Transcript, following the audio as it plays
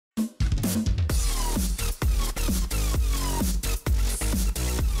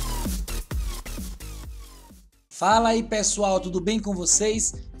Fala aí pessoal, tudo bem com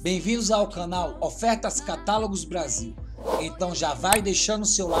vocês? Bem-vindos ao canal Ofertas Catálogos Brasil. Então já vai deixando o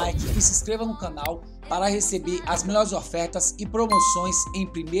seu like e se inscreva no canal para receber as melhores ofertas e promoções em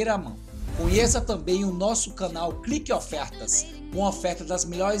primeira mão. Conheça também o nosso canal CLICA Ofertas, com oferta das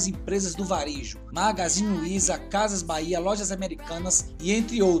melhores empresas do varejo, Magazine Luiza, Casas Bahia, Lojas Americanas e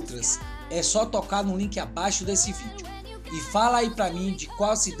entre outras. É só tocar no link abaixo desse vídeo. E fala aí pra mim de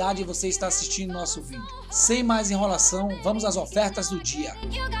qual cidade você está assistindo nosso vídeo. Sem mais enrolação, vamos às ofertas do dia.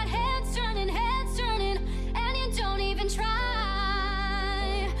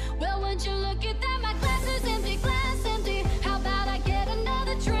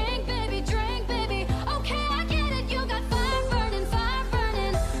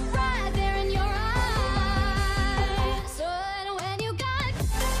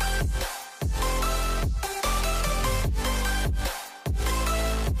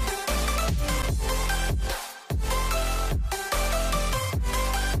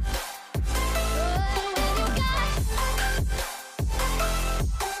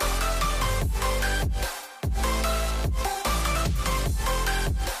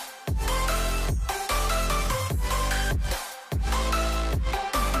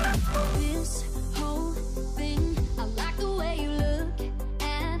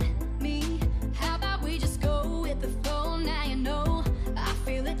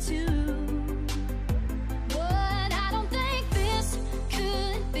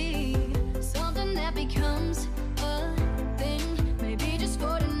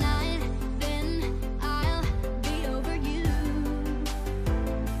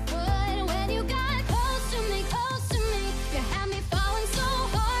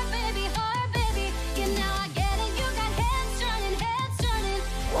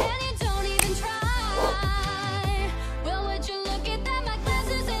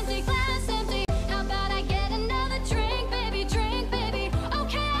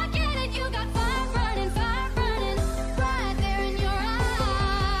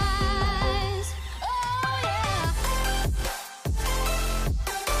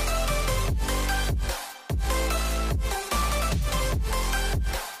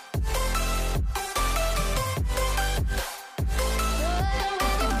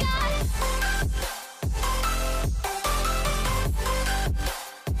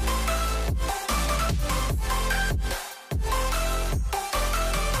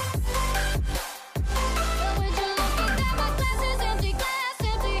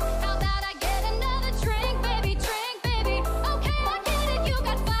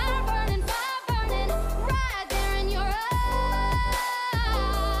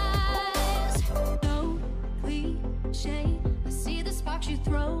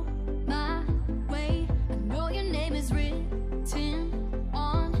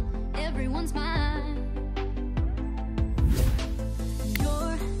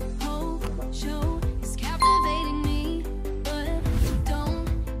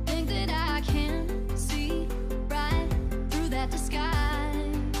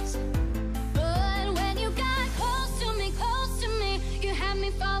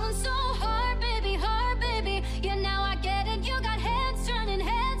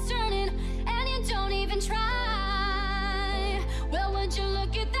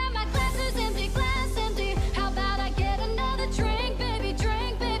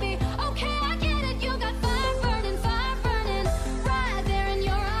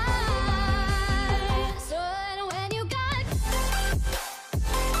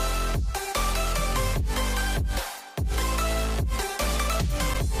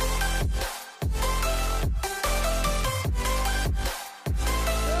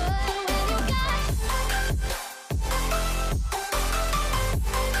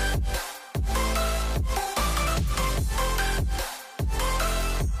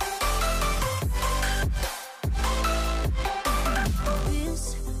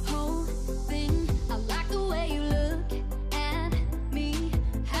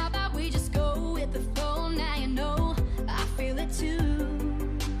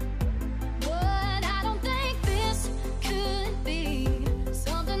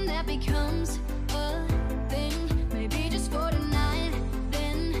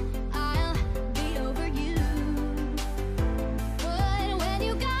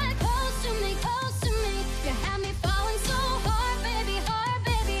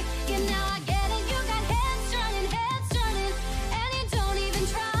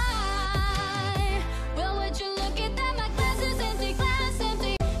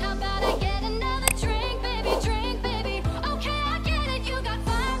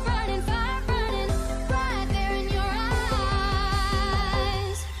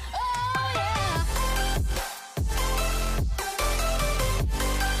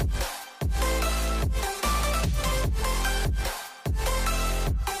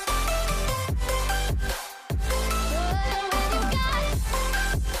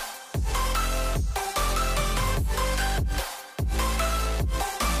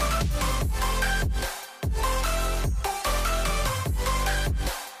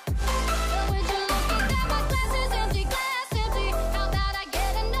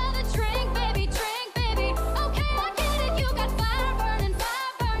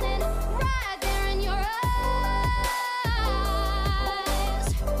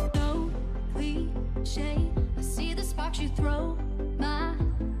 crochet. I see the sparks you throw.